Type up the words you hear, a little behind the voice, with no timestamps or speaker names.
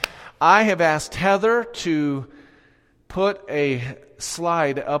I have asked Heather to put a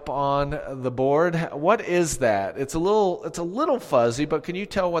slide up on the board. What is that? It's a little fuzzy, but can you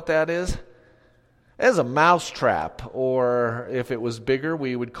tell what that is? It is a mouse trap, or if it was bigger,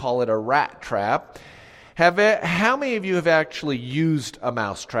 we would call it a rat trap. How many of you have actually used a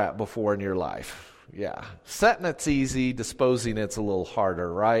mouse trap before in your life? Yeah. Setting it's easy, disposing it's a little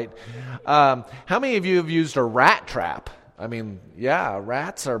harder, right? How many of you have used a rat trap? I mean, yeah,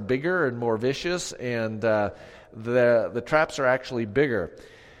 rats are bigger and more vicious, and the traps are actually bigger.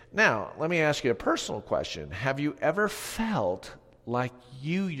 Now, let me ask you a personal question. Have you ever felt like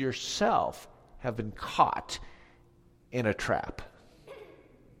you yourself have been caught in a trap?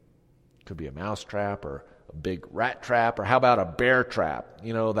 Could be a mouse trap or a big rat trap, or how about a bear trap?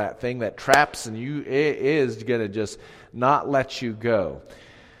 You know, that thing that traps and it is going to just not let you go.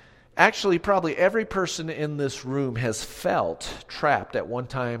 Actually, probably every person in this room has felt trapped at one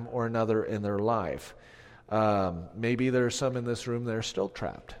time or another in their life. Maybe there are some in this room that are still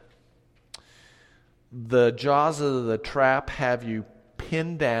trapped. The jaws of the trap have you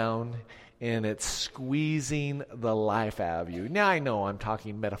pinned down, and it's squeezing the life out of you. Now, I know I'm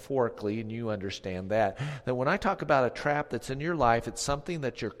talking metaphorically, and you understand that when I talk about a trap that's in your life, it's something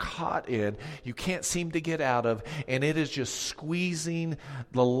that you're caught in, you can't seem to get out of, and it is just squeezing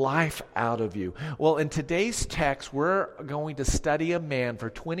the life out of you. Well, in today's text, we're going to study a man for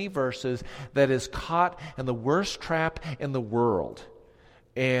 20 verses that is caught in the worst trap in the world.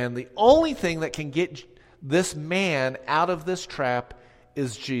 And the only thing that can get this man out of this trap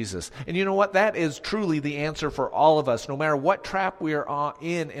is Jesus. And you know what? That is truly the answer for all of us. No matter what trap we are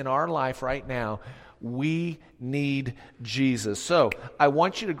in our life right now, we need Jesus. So I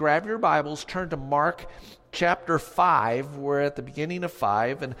want you to grab your Bibles, turn to Mark chapter 5. We're at the beginning of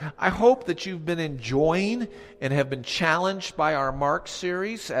 5, and I hope that you've been enjoying and have been challenged by our Mark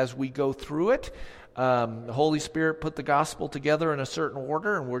series as we go through it. The Holy Spirit put the gospel together in a certain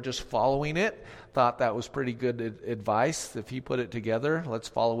order, and we're just following it. Thought that was pretty good advice. If He put it together, let's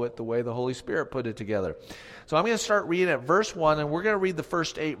follow it the way the Holy Spirit put it together. So I'm going to start reading at verse 1, and we're going to read the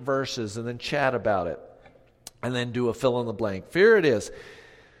first 8 verses and then chat about it, and then do a fill in the blank. Here it is.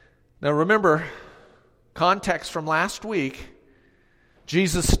 Now remember, context from last week,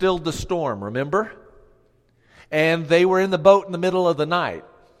 Jesus stilled the storm, remember? And they were in the boat in the middle of the night.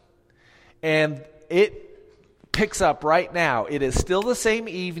 And it picks up right now. It is still the same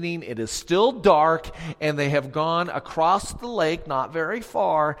evening. It is still dark. And they have gone across the lake, not very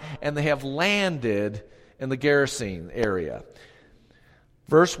far, and they have landed in the Gerasene area.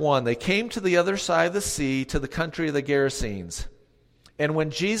 Verse 1, they came to the other side of the sea, to the country of the Gerasenes. And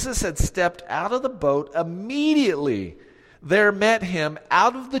when Jesus had stepped out of the boat, immediately there met him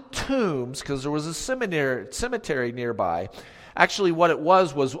out of the tombs, because there was a cemetery nearby. Actually, what it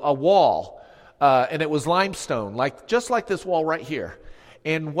was a wall, and it was limestone, just like this wall right here.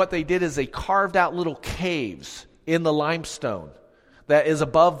 And what they did is they carved out little caves in the limestone that is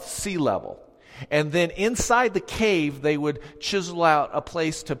above sea level. And then inside the cave, they would chisel out a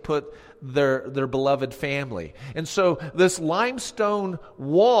place to put their beloved family. And so this limestone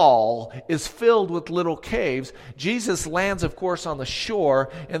wall is filled with little caves. Jesus lands, of course, on the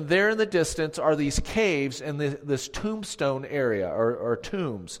shore, and there in the distance are these caves in this tombstone area, or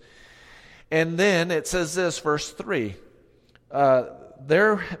tombs. And then it says this, verse 3,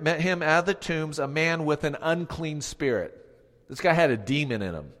 there met him out of the tombs a man with an unclean spirit. This guy had a demon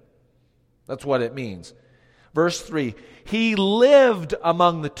in him. That's what it means. Verse 3, he lived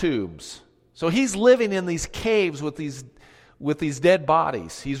among the tombs. So he's living in these caves with these dead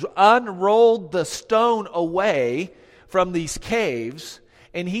bodies. He's unrolled the stone away from these caves,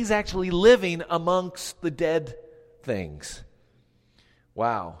 and he's actually living amongst the dead things.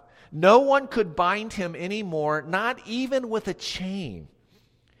 Wow. No one could bind him anymore, not even with a chain.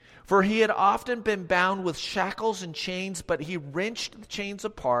 For he had often been bound with shackles and chains, but he wrenched the chains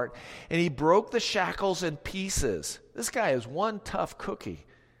apart, and he broke the shackles in pieces. This guy is one tough cookie.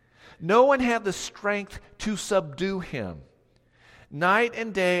 No one had the strength to subdue him. Night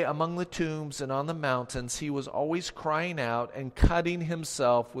and day among the tombs and on the mountains, he was always crying out and cutting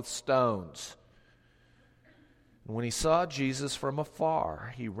himself with stones. And when he saw Jesus from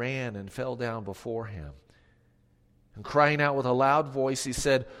afar, he ran and fell down before him. And crying out with a loud voice, he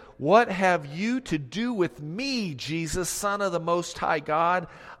said, "What have you to do with me, Jesus, Son of the Most High God?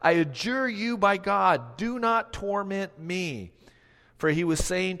 I adjure you by God, do not torment me." For he was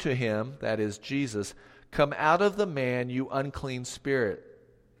saying to him, that is Jesus, "Come out of the man, you unclean spirit."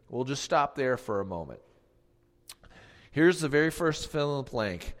 We'll just stop there for a moment. Here's the very first fill in the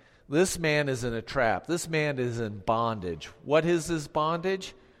blank. This man is in a trap. This man is in bondage. What is his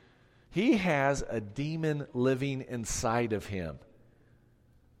bondage? He has a demon living inside of him.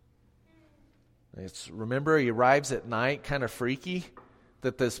 Remember, he arrives at night, kind of freaky,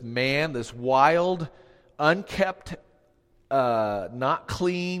 that this man, this wild, unkept, not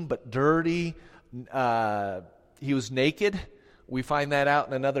clean, but dirty, he was naked. We find that out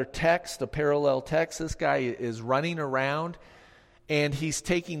in another text, a parallel text. This guy is running around, and he's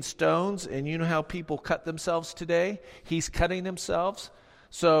taking stones, and you know how people cut themselves today? He's cutting himself.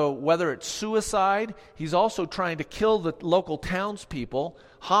 So whether it's suicide, he's also trying to kill the local townspeople,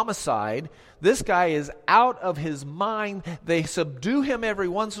 homicide. This guy is out of his mind. They subdue him every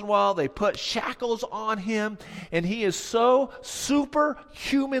once in a while. They put shackles on him, and he is so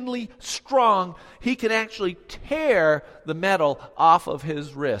superhumanly strong, he can actually tear the metal off of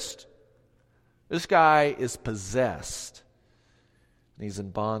his wrist. This guy is possessed, and he's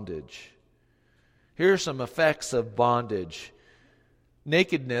in bondage. Here are some effects of bondage.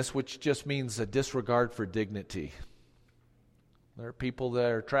 Nakedness, which just means a disregard for dignity. There are people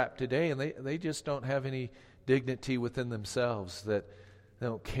that are trapped today, and they just don't have any dignity within themselves, that they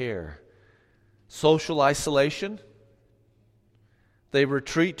don't care. Social isolation. They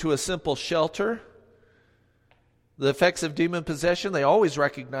retreat to a simple shelter. The effects of demon possession, they always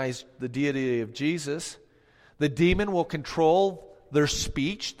recognize the deity of Jesus. The demon will control their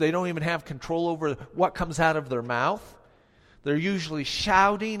speech. They don't even have control over what comes out of their mouth. They're usually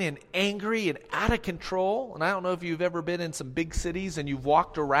shouting and angry and out of control. And I don't know if you've ever been in some big cities and you've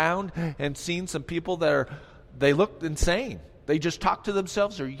walked around and seen some people they look insane. They just talk to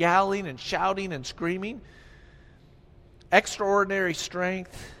themselves. They're yelling and shouting and screaming. Extraordinary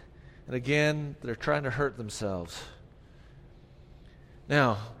strength. And again, they're trying to hurt themselves.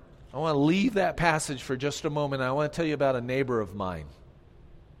 Now, I want to leave that passage for just a moment. I want to tell you about a neighbor of mine.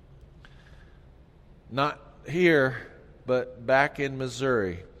 Not here, but back in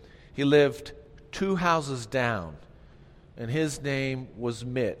Missouri. He lived 2 houses down, and his name was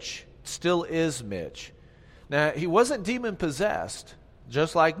Mitch. Still is Mitch. Now, he wasn't demon-possessed,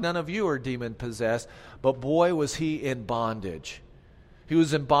 just like none of you are demon-possessed, but boy, was he in bondage. He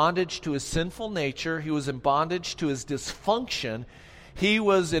was in bondage to his sinful nature. He was in bondage to his dysfunction. He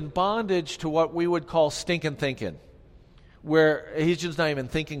was in bondage to what we would call stinking thinking, where he's just not even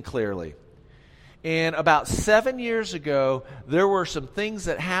thinking clearly. And about 7 years ago, there were some things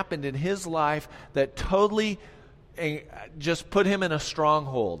that happened in his life that totally just put him in a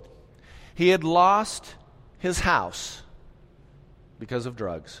stronghold. He had lost his house because of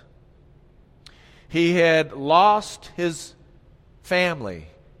drugs. He had lost his family,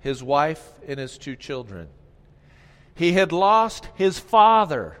 his wife and his 2 children. He had lost his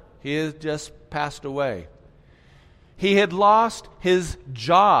father. He had just passed away. He had lost his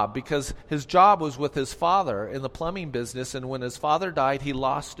job because his job was with his father in the plumbing business, and when his father died, he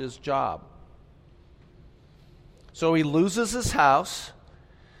lost his job. So he loses his house.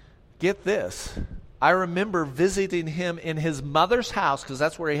 Get this. I remember visiting him in his mother's house, because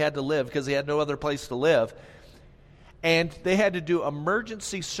that's where he had to live, because he had no other place to live. And they had to do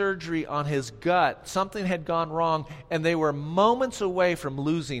emergency surgery on his gut. Something had gone wrong, and they were moments away from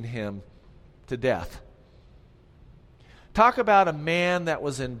losing him to death. Talk about a man that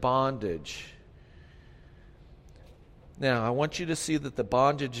was in bondage. Now, I want you to see that the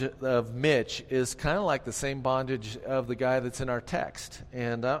bondage of Mitch is kind of like the same bondage of the guy that's in our text.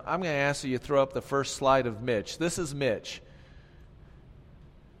 And I'm going to ask you to throw up the first slide of Mitch. This is Mitch.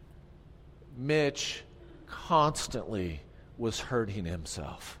 Mitch constantly was hurting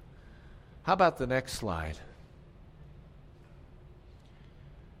himself. How about the next slide?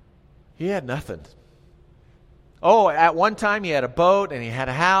 He had nothing. Oh, at one time he had a boat, and he had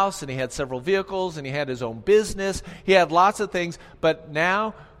a house, and he had several vehicles, and he had his own business. He had lots of things. But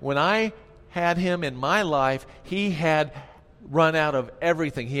now, when I had him in my life, he had run out of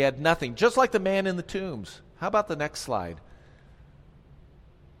everything. He had nothing, just like the man in the tombs. How about the next slide?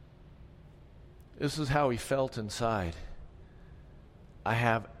 This is how he felt inside. I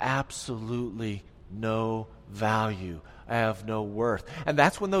have absolutely no value. I have no worth. And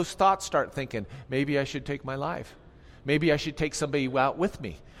that's when those thoughts start thinking, maybe I should take my life. Maybe I should take somebody out with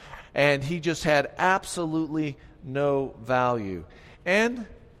me. And he just had absolutely no value. And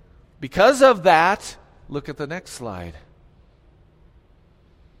because of that, look at the next slide.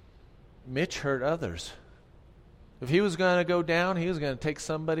 Mitch hurt others. If he was going to go down, he was going to take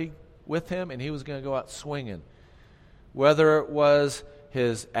somebody with him, and he was going to go out swinging. Whether it was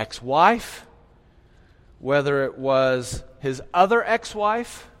his ex-wife, whether it was his other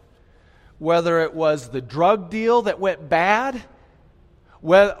ex-wife, whether it was the drug deal that went bad,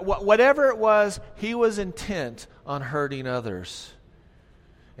 whatever it was, he was intent on hurting others.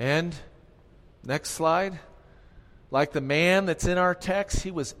 And next slide. Like the man that's in our text,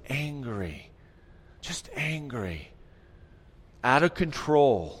 he was angry. Just angry. Out of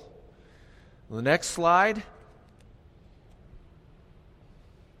control. The next slide.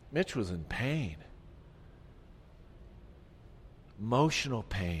 Mitch was in pain. Emotional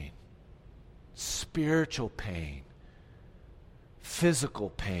pain. Spiritual pain. Physical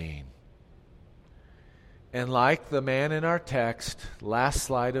pain. And like the man in our text, last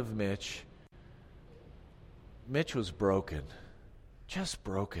slide of Mitch, Mitch was broken. Just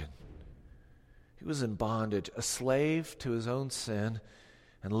broken. He was in bondage, a slave to his own sin,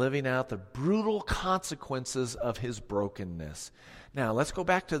 and living out the brutal consequences of his brokenness. Now, let's go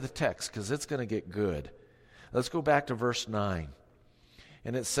back to the text, because it's going to get good. Let's go back to verse 9.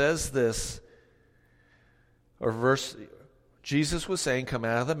 And it says this, Jesus was saying, "Come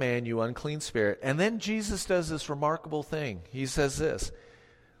out of the man, you unclean spirit." And then Jesus does this remarkable thing. He says this.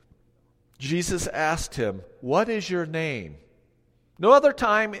 Jesus asked him, "What is your name?" No other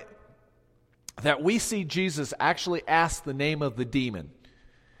time that we see Jesus actually ask the name of the demon.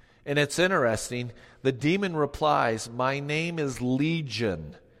 And it's interesting. The demon replies, "My name is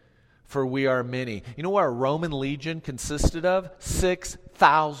Legion, for we are many." You know what a Roman legion consisted of?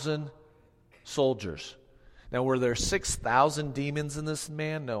 6,000 soldiers. Now, were there 6,000 demons in this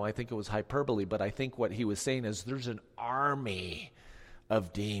man? No, I think it was hyperbole, but I think what he was saying is there's an army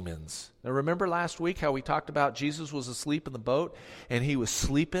of demons. Now, remember last week how we talked about Jesus was asleep in the boat, and he was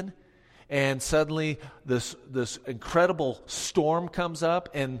sleeping, and suddenly this incredible storm comes up,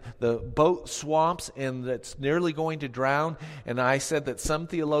 and the boat swamps, and it's nearly going to drown. And I said that some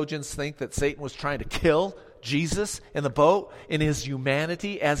theologians think that Satan was trying to kill Jesus in the boat in his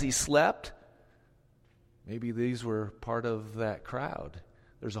humanity as he slept. Maybe these were part of that crowd.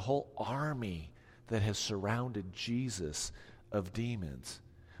 There's a whole army that has surrounded Jesus of demons.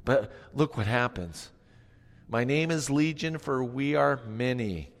 But look what happens. "My name is Legion, for we are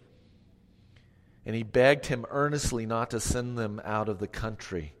many." And he begged him earnestly not to send them out of the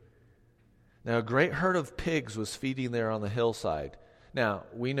country. Now, a great herd of pigs was feeding there on the hillside. Now,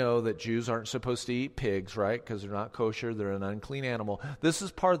 we know that Jews aren't supposed to eat pigs, right? Because they're not kosher. They're an unclean animal. This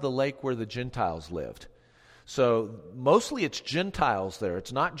is part of the lake where the Gentiles lived. So mostly it's Gentiles there.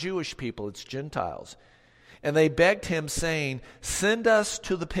 It's not Jewish people, it's Gentiles. And they begged him, saying, "Send us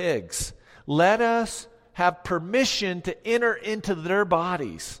to the pigs. Let us have permission to enter into their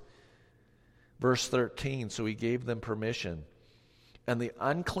bodies." Verse 13, so he gave them permission. And the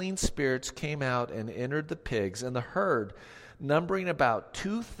unclean spirits came out and entered the pigs, and the herd, numbering about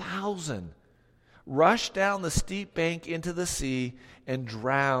 2,000, rushed down the steep bank into the sea and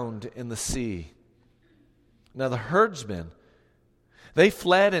drowned in the sea. Now the herdsmen, they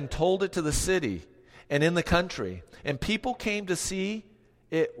fled and told it to the city and in the country. And people came to see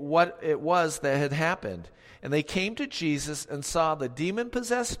what it was that had happened. And they came to Jesus and saw the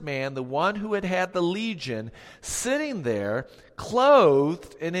demon-possessed man, the one who had had the legion, sitting there,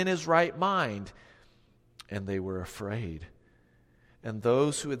 clothed and in his right mind. And they were afraid. And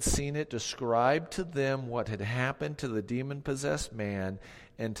those who had seen it described to them what had happened to the demon-possessed man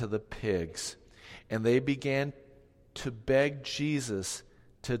and to the pigs. And they began to beg Jesus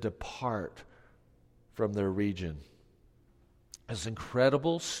to depart from their region. This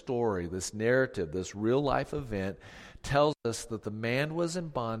incredible story, this narrative, this real-life event tells us that the man was in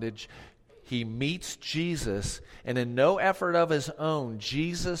bondage. He meets Jesus, and in no effort of his own,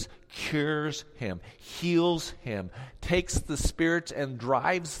 Jesus cures him, heals him, takes the spirits and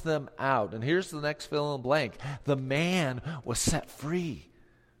drives them out. And here's the next fill in the blank. The man was set free.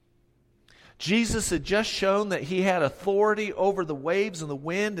 Jesus had just shown that he had authority over the waves and the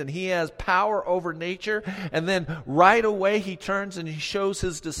wind, and he has power over nature. And then right away he turns and he shows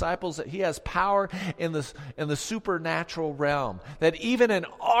his disciples that he has power in the supernatural realm. That even an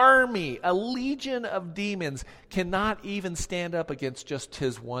army, a legion of demons, cannot even stand up against just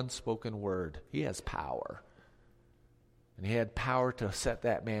his one spoken word. He has power. And he had power to set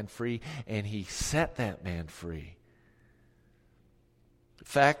that man free, and he set that man free. The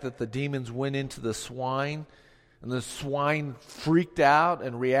fact that the demons went into the swine and the swine freaked out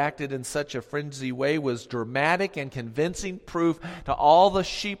and reacted in such a frenzy way was dramatic and convincing proof to all the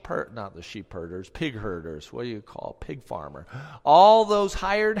pig herders, pig farmer. All those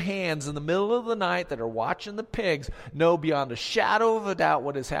hired hands in the middle of the night that are watching the pigs know beyond a shadow of a doubt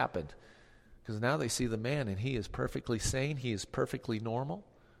what has happened. Because now they see the man and he is perfectly sane, he is perfectly normal.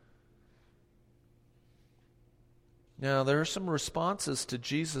 Now, there are some responses to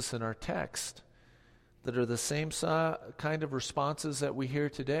Jesus in our text that are the same kind of responses that we hear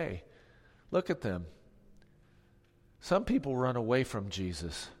today. Look at them. Some people run away from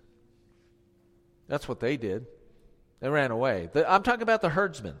Jesus. That's what they did. They ran away. I'm talking about the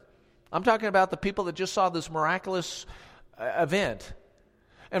herdsmen. I'm talking about the people that just saw this miraculous event.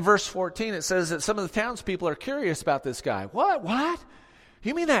 In verse 14, it says that some of the townspeople are curious about this guy. What?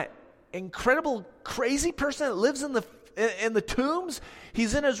 You mean that incredible, crazy person that lives in the tombs?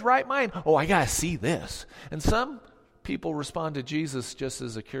 He's in his right mind. Oh, I got to see this. And some people respond to Jesus just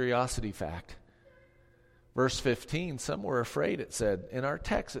as a curiosity fact. Verse 15, some were afraid, it said. In our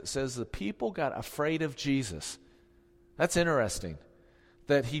text, it says the people got afraid of Jesus. That's interesting,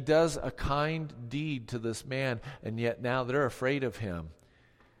 that he does a kind deed to this man, and yet now they're afraid of him.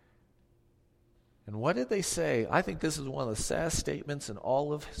 And what did they say? I think this is one of the saddest statements in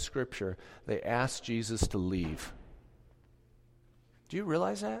all of Scripture. They asked Jesus to leave. Do you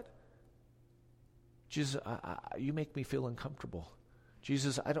realize that? Jesus, you make me feel uncomfortable.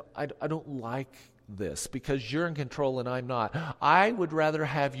 Jesus, I don't like this because you're in control and I'm not. I would rather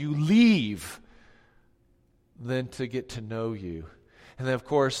have you leave than to get to know you. And then, of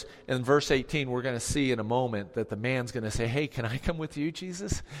course, in verse 18, we're going to see in a moment that the man's going to say, hey, can I come with you,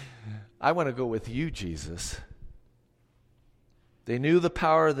 Jesus? I want to go with you, Jesus. They knew the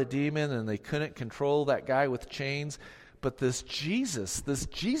power of the demon and they couldn't control that guy with chains. But this Jesus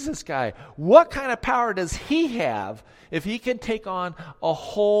guy, what kind of power does he have if he can take on a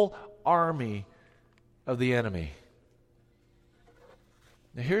whole army of the enemy?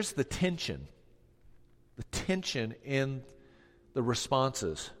 Now here's the tension in the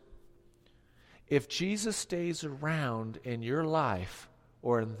responses. If Jesus stays around in your life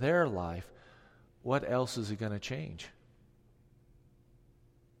or in their life, what else is he going to change?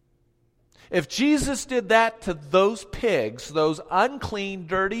 If Jesus did that to those pigs, those unclean,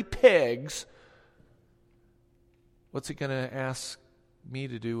 dirty pigs, what's he going to ask me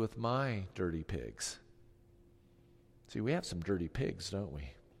to do with my dirty pigs? See, we have some dirty pigs, don't we?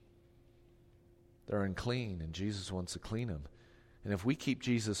 They're unclean, and Jesus wants to clean them. And if we keep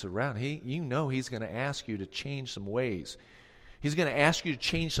Jesus around, he's going to ask you to change some ways. He's going to ask you to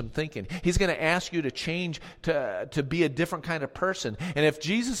change some thinking. He's going to ask you to change to be a different kind of person. And if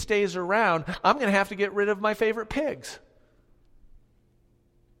Jesus stays around, I'm going to have to get rid of my favorite pigs.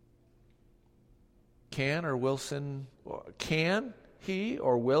 Can he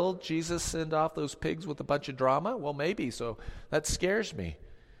or will Jesus send off those pigs with a bunch of drama? Well, maybe. So that scares me.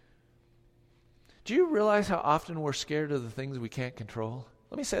 Do you realize how often we're scared of the things we can't control?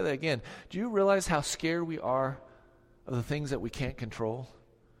 Let me say that again. Do you realize how scared we are of the things that we can't control?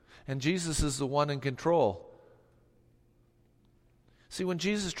 And Jesus is the one in control. See, when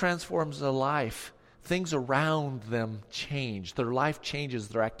Jesus transforms a life, things around them change. Their life changes,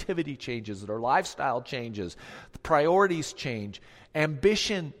 their activity changes, their lifestyle changes, the priorities change,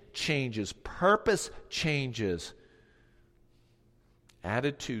 ambition changes, purpose changes,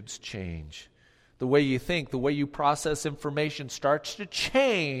 attitudes change. The way you think, the way you process information starts to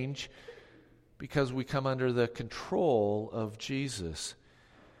change because we come under the control of Jesus.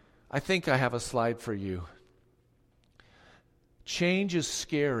 I think I have a slide for you. Change is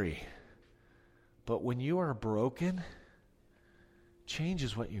scary, but when you are broken, change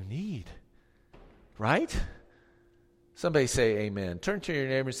is what you need, right? Somebody say amen. Turn to your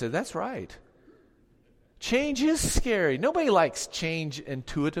neighbor and say, that's right. Change is scary. Nobody likes change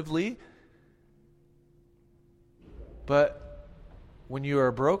intuitively. But when you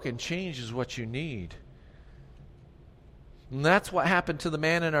are broken, change is what you need. And that's what happened to the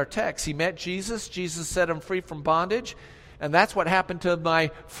man in our text. He met Jesus. Jesus set him free from bondage. And that's what happened to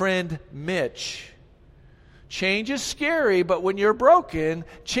my friend Mitch. Change is scary, but when you're broken,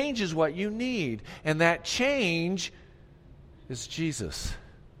 change is what you need. And that change is Jesus.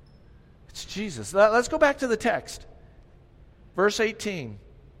 It's Jesus. Let's go back to the text. Verse 18.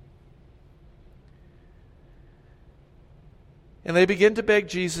 And they began to beg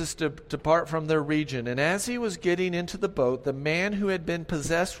Jesus to depart from their region. And as he was getting into the boat, the man who had been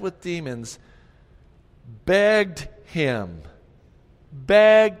possessed with demons begged him.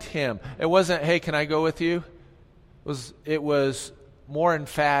 It wasn't, hey, can I go with you? It was more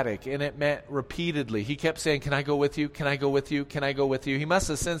emphatic, and it meant repeatedly. He kept saying, can I go with you? Can I go with you? Can I go with you? He must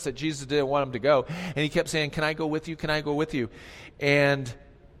have sensed that Jesus didn't want him to go. And he kept saying, can I go with you? Can I go with you? And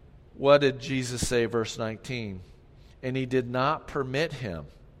what did Jesus say, verse 19? And he did not permit him,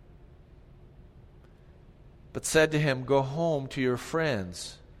 but said to him, go home to your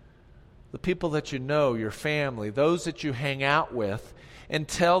friends, the people that you know, your family, those that you hang out with, and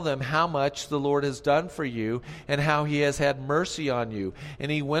tell them how much the Lord has done for you and how he has had mercy on you.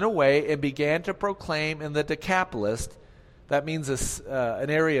 And he went away and began to proclaim in the Decapolis. That means an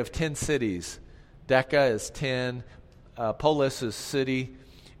area of 10 cities. Deca is 10. Polis is city,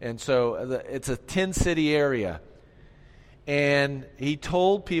 and so it's a 10-city area. And he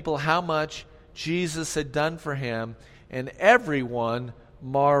told people how much Jesus had done for him, and everyone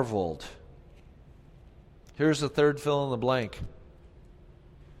marveled. Here's the third fill in the blank.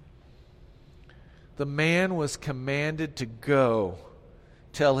 The man was commanded to go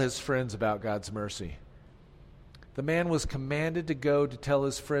tell his friends about God's mercy. The man was commanded to go to tell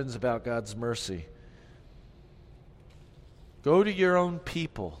his friends about God's mercy. Go to your own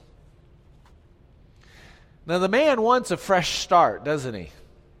people. Now, the man wants a fresh start, doesn't he?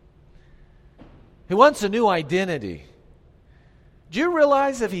 He wants a new identity. Do you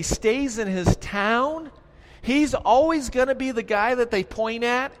realize if he stays in his town, he's always going to be the guy that they point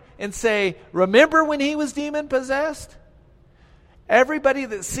at and say, remember when he was demon-possessed? Everybody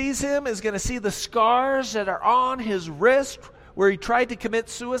that sees him is going to see the scars that are on his wrist where he tried to commit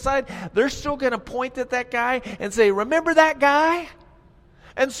suicide. They're still going to point at that guy and say, remember that guy?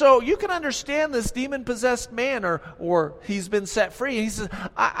 And so you can understand this demon-possessed man, or he's been set free. He says,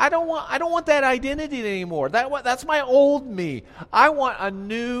 I don't want that identity anymore. That's my old me. I want a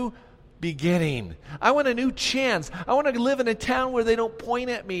new beginning. I want a new chance. I want to live in a town where they don't point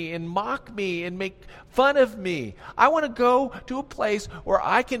at me and mock me and make fun of me. I want to go to a place where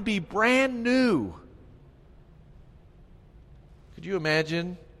I can be brand new. Could you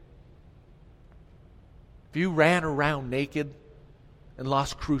imagine if you ran around naked in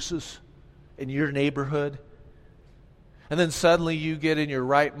Las Cruces in your neighborhood, and then suddenly you get in your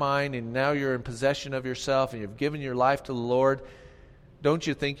right mind and now you're in possession of yourself and you've given your life to the Lord? Don't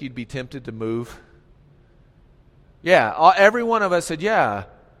you think you'd be tempted to move? Yeah, every one of us said, yeah.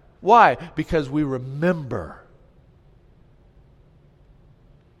 Why? Because we remember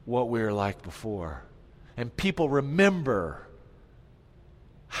what we were like before. And people remember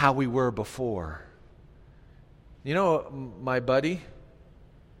how we were before. You know, my buddy,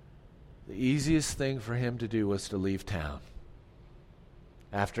 the easiest thing for him to do was to leave town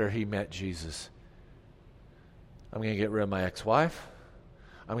after he met Jesus. I'm going to get rid of my ex-wife.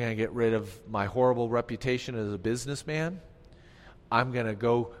 I'm going to get rid of my horrible reputation as a businessman. I'm going to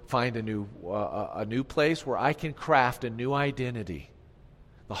go find a new place where I can craft a new identity.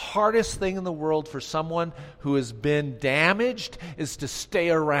 The hardest thing in the world for someone who has been damaged is to stay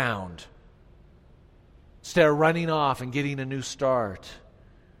around instead of running off and getting a new start.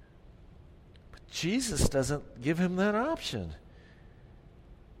 But Jesus doesn't give him that option.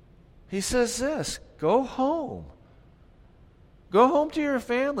 He says this, go home. Go home to your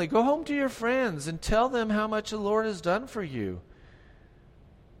family. Go home to your friends and tell them how much the Lord has done for you.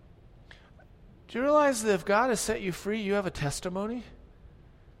 Do you realize that if God has set you free, you have a testimony?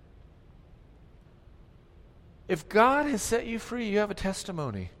 If God has set you free, you have a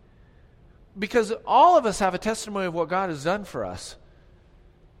testimony. Because all of us have a testimony of what God has done for us.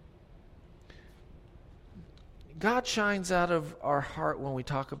 God shines out of our heart when we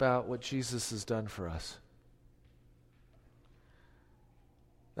talk about what Jesus has done for us.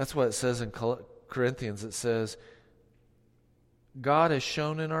 That's what it says in Corinthians. It says, God has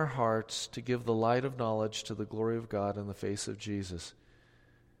shone in our hearts to give the light of knowledge to the glory of God in the face of Jesus.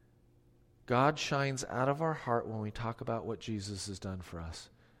 God shines out of our heart when we talk about what Jesus has done for us.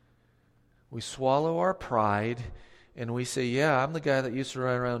 We swallow our pride and we say, yeah, I'm the guy that used to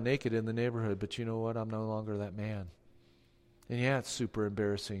run around naked in the neighborhood, but you know what? I'm no longer that man. And yeah, it's super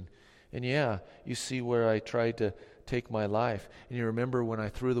embarrassing. And yeah, you see where I tried to take my life. And you remember when I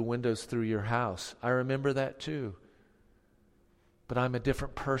threw the windows through your house. I remember that too. But I'm a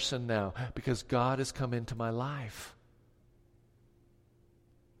different person now because God has come into my life.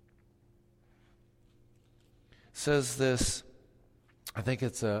 It says this, I think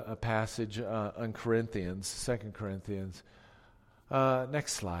it's a passage on Corinthians, 2 Corinthians.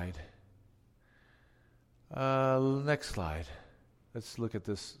 Next slide. Next slide. Let's look at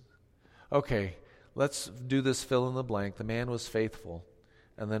this. Okay, let's do this fill in the blank. The man was faithful.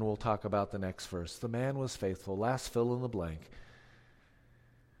 And then we'll talk about the next verse. The man was faithful. Last fill in the blank.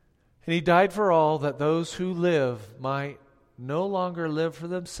 And he died for all, that those who live might no longer live for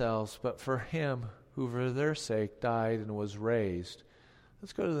themselves, but for him who for their sake died and was raised.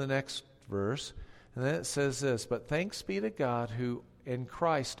 Let's go to the next verse. And then it says this, but thanks be to God who in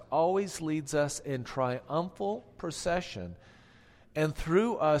Christ always leads us in triumphal procession, and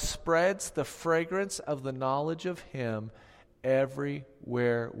through us spreads the fragrance of the knowledge of him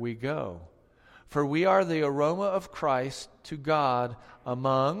everywhere we go. For we are the aroma of Christ to God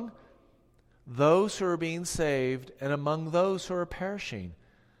among those who are being saved and among those who are perishing.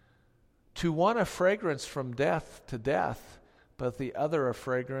 To one a fragrance from death to death, but the other a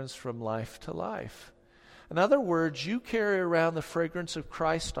fragrance from life to life. In other words, you carry around the fragrance of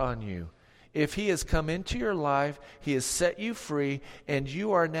Christ on you. If He has come into your life, He has set you free, and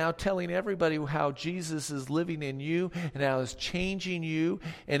you are now telling everybody how Jesus is living in you and how He's changing you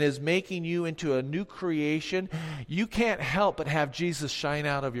and is making you into a new creation, you can't help but have Jesus shine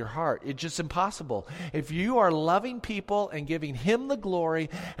out of your heart. It's just impossible. If you are loving people and giving Him the glory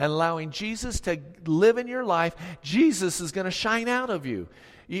and allowing Jesus to live in your life, Jesus is going to shine out of you.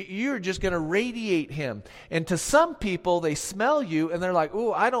 You're just going to radiate Him. And to some people, they smell you and they're like,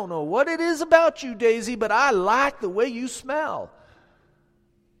 "Oh, I don't know what it is about you, Daisy, but I like the way you smell."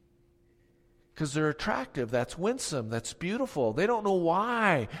 Because they're attractive. That's winsome. That's beautiful. They don't know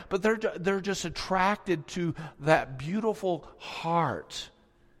why, but they're just attracted to that beautiful heart.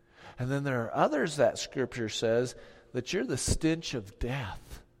 And then there are others that Scripture says that you're the stench of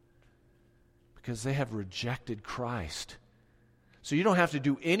death because they have rejected Christ. So you don't have to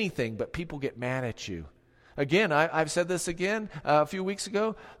do anything, but people get mad at you. Again, I've said this again a few weeks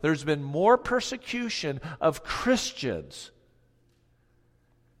ago. There's been more persecution of Christians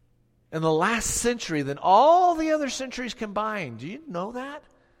in the last century than all the other centuries combined. Do you know that?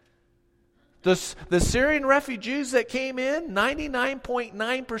 The Syrian refugees that came in,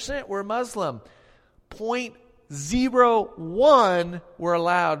 99.9% were Muslim. 0.01 were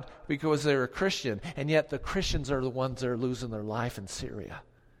allowed because they were Christian. And yet the Christians are the ones that are losing their life in Syria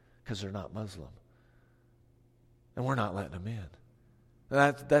because they're not Muslim. And we're not letting them in.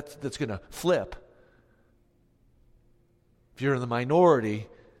 That's going to flip. If you're in the minority,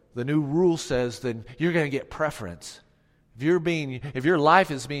 the new rule says then you're going to get preference. If your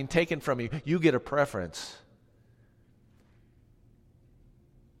life is being taken from you, you get a preference.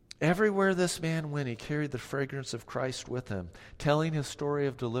 Everywhere this man went, he carried the fragrance of Christ with him, telling his story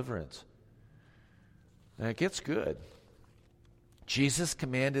of deliverance. And it gets good. Jesus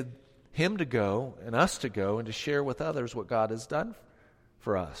commanded him to go and us to go and to share with others what God has done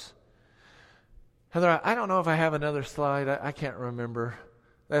for us. Heather, I don't know if I have another slide. I can't remember.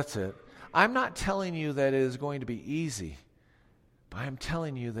 That's it. I'm not telling you that it is going to be easy, but I'm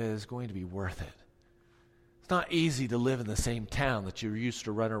telling you that it is going to be worth it. It's not easy to live in the same town that you're used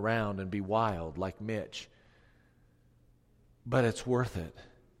to run around and be wild like Mitch. But it's worth it.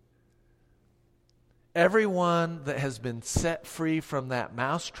 Everyone that has been set free from that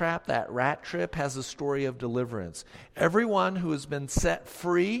mousetrap, that rat trip, has a story of deliverance. Everyone who has been set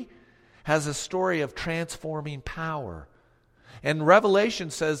free has a story of transforming power. And Revelation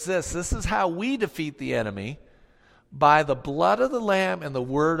says this is how we defeat the enemy, by the blood of the Lamb and the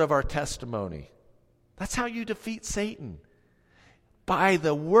word of our testimony. That's how you defeat Satan. By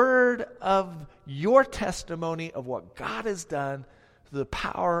the word of your testimony of what God has done through the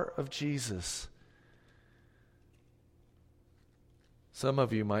power of Jesus. Some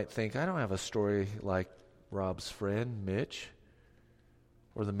of you might think, I don't have a story like Rob's friend, Mitch,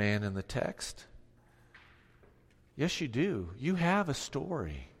 or the man in the text. Yes, you do. You have a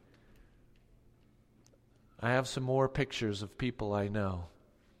story. I have some more pictures of people I know.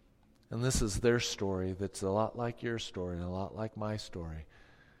 And this is their story that's a lot like your story and a lot like my story.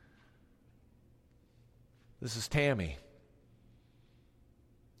 This is Tammy.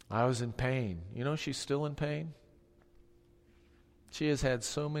 I was in pain. You know she's still in pain? She has had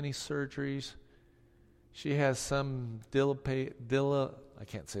so many surgeries. She has some dilapating.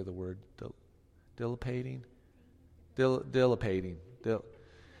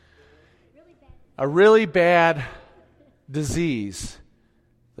 A really bad disease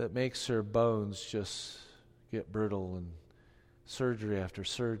that makes her bones just get brittle, and surgery after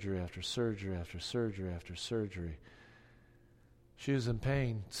surgery after surgery after surgery after surgery. She was in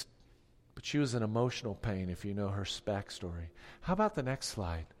pain, but she was in emotional pain if you know her backstory. How about the next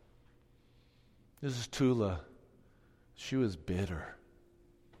slide? This is Tula. She was bitter.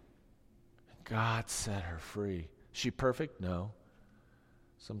 God set her free. Is she perfect? No.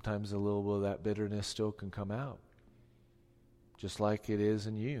 Sometimes a little bit of that bitterness still can come out, just like it is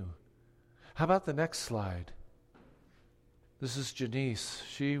in you. How about the next slide? This is Janice.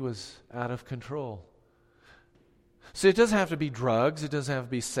 She was out of control. See, it doesn't have to be drugs, it doesn't have to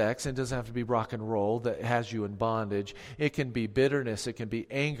be sex, it doesn't have to be rock and roll that has you in bondage. It can be bitterness, it can be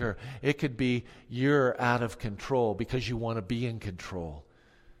anger, it could be you're out of control because you want to be in control.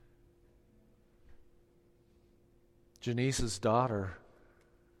 Janice's daughter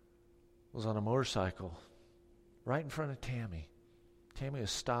was on a motorcycle right in front of Tammy. Tammy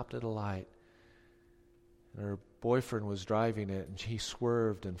was stopped at a light, and her boyfriend was driving it, and he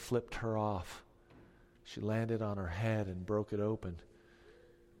swerved and flipped her off. She landed on her head and broke it open.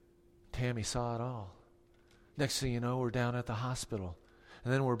 Tammy saw it all. Next thing you know, we're down at the hospital.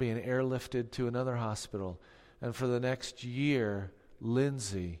 And then we're being airlifted to another hospital. And for the next year,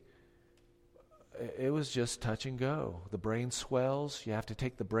 Lindsay, it was just touch and go. The brain swells. You have to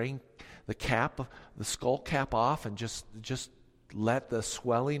take the skull cap off and just let the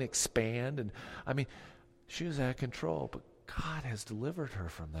swelling expand. And I mean, she was out of control, but God has delivered her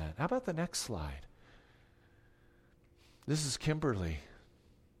from that. How about the next slide? This is Kimberly.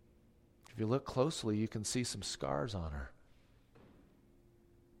 If you look closely, you can see some scars on her.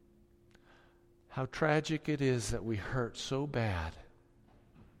 How tragic it is that we hurt so bad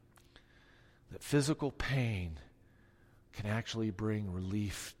that physical pain can actually bring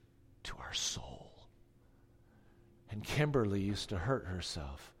relief to our soul. And Kimberly used to hurt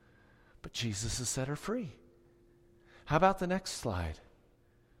herself, but Jesus has set her free. How about the next slide?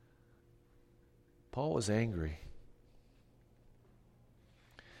 Paul was angry.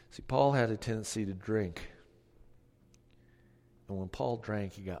 See, Paul had a tendency to drink. And when Paul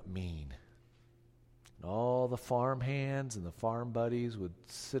drank, he got mean. And all the farm hands and the farm buddies would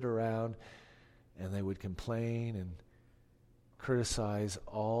sit around and they would complain and criticize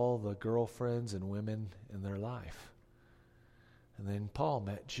all the girlfriends and women in their life. And then Paul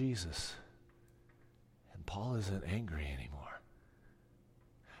met Jesus. And Paul isn't angry anymore.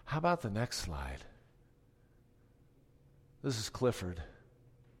 How about the next slide? This is Clifford.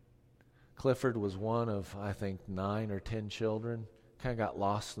 Clifford was one of, I think, 9 or 10 children. Kind of got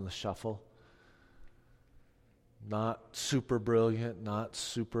lost in the shuffle. Not super brilliant, not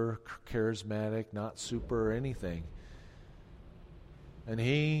super charismatic, not super anything. And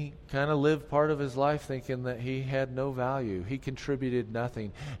he kind of lived part of his life thinking that he had no value. He contributed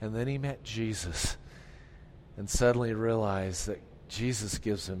nothing. And then he met Jesus and suddenly realized that Jesus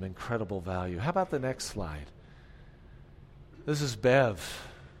gives him incredible value. How about the next slide? This is Bev.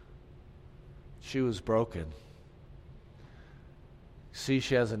 She was broken. See,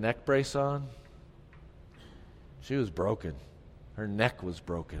 she has a neck brace on. She was broken. Her neck was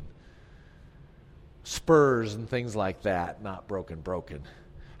broken. Spurs and things like that, not broken.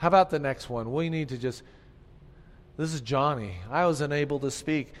 How about the next one? We need to this is Johnny. I was unable to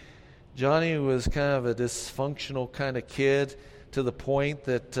speak. Johnny was kind of a dysfunctional kind of kid to the point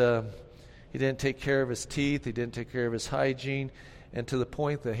that he didn't take care of his teeth. He didn't take care of his hygiene. And to the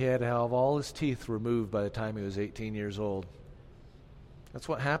point that he had to have all his teeth removed by the time he was 18 years old. That's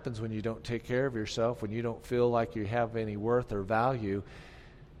what happens when you don't take care of yourself, when you don't feel like you have any worth or value.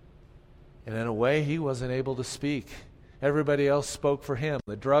 And in a way, he wasn't able to speak. Everybody else spoke for him.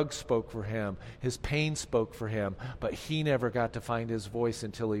 The drugs spoke for him. His pain spoke for him. But he never got to find his voice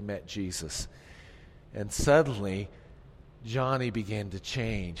until he met Jesus. And suddenly, Johnny began to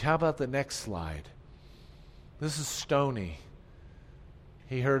change. How about the next slide? This is Stoney.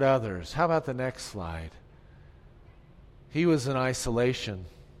 He hurt others. How about the next slide? He was in isolation.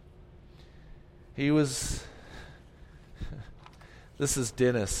 This is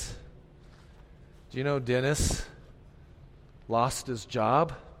Dennis. Do you know Dennis lost his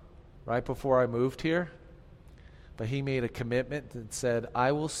job right before I moved here? But he made a commitment and said,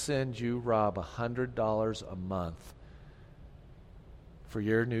 I will send you, Rob, $100 a month for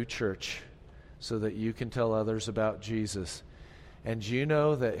your new church so that you can tell others about Jesus. And do you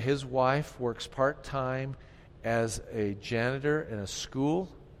know that his wife works part-time as a janitor in a school?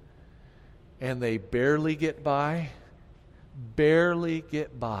 And they barely get by.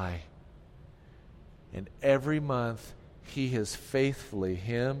 And every month, he has faithfully,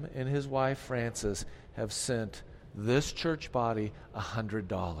 him and his wife Frances, have sent this church body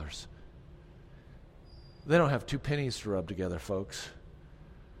 $100. They don't have 2 pennies to rub together, folks.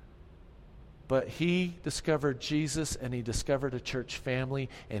 But he discovered Jesus and he discovered a church family,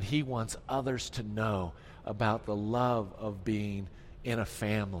 and he wants others to know about the love of being in a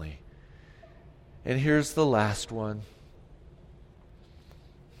family. And here's the last one.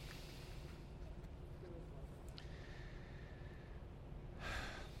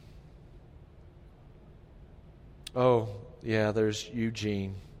 Oh, yeah, there's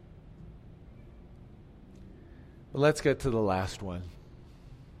Eugene. But let's get to the last one.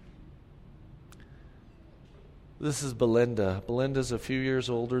 This is Belinda. Belinda's a few years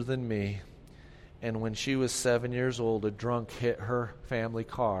older than me. And when she was 7 years old, a drunk hit her family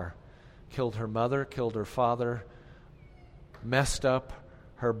car, killed her mother, killed her father, messed up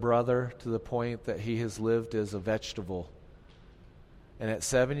her brother to the point that he has lived as a vegetable. And at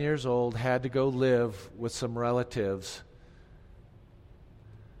 7 years old, had to go live with some relatives.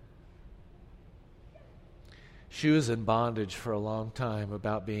 She was in bondage for a long time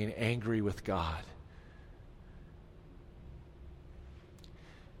about being angry with God.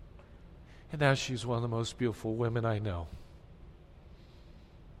 And now she's one of the most beautiful women I know.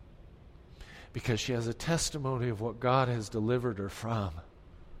 because she has a testimony of what God has delivered her from.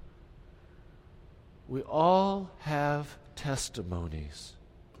 We all have testimonies.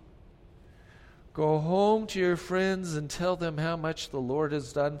 Go home to your friends and tell them how much the Lord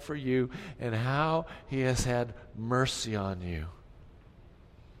has done for you and how He has had mercy on you.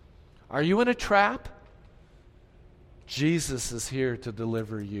 Are you in a trap? Jesus is here to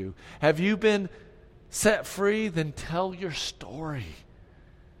deliver you. Have you been set free? Then tell your story.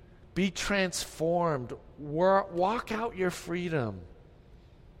 Be transformed. Walk out your freedom.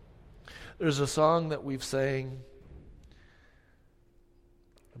 There's a song that we've sang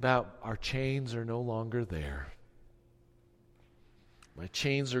about our chains are no longer there. My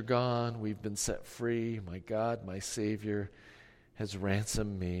chains are gone. We've been set free. My God, my Savior, has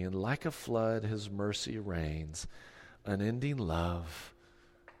ransomed me. And like a flood, His mercy reigns. Unending love,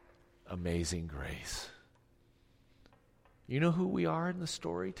 amazing grace. You know who we are in the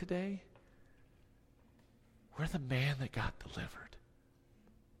story today? We're the man that got delivered.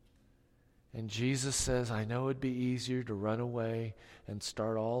 And Jesus says, I know it'd be easier to run away and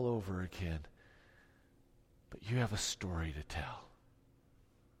start all over again, but you have a story to tell,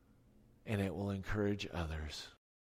 and it will encourage others.